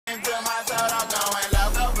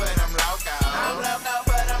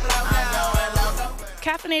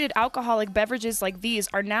caffeinated alcoholic beverages like these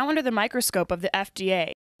are now under the microscope of the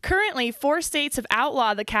FDA. Currently, 4 states have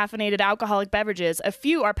outlawed the caffeinated alcoholic beverages. A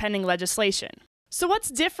few are pending legislation. So what's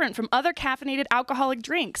different from other caffeinated alcoholic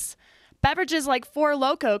drinks? Beverages like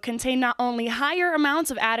Loko contain not only higher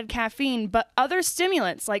amounts of added caffeine, but other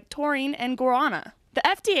stimulants like taurine and guarana. The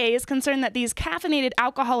FDA is concerned that these caffeinated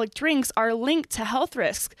alcoholic drinks are linked to health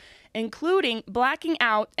risks, including blacking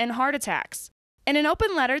out and heart attacks. And an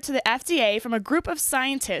open letter to the FDA from a group of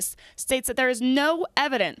scientists states that there is no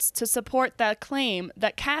evidence to support the claim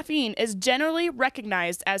that caffeine is generally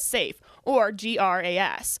recognized as safe, or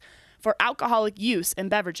GRAS, for alcoholic use in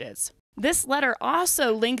beverages. This letter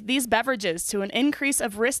also linked these beverages to an increase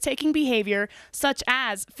of risk-taking behavior such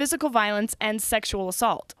as physical violence and sexual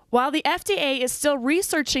assault. While the FDA is still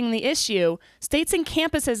researching the issue, states and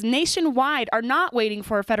campuses nationwide are not waiting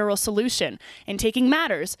for a federal solution and taking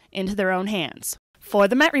matters into their own hands. For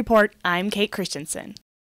the Met Report, I'm Kate Christensen.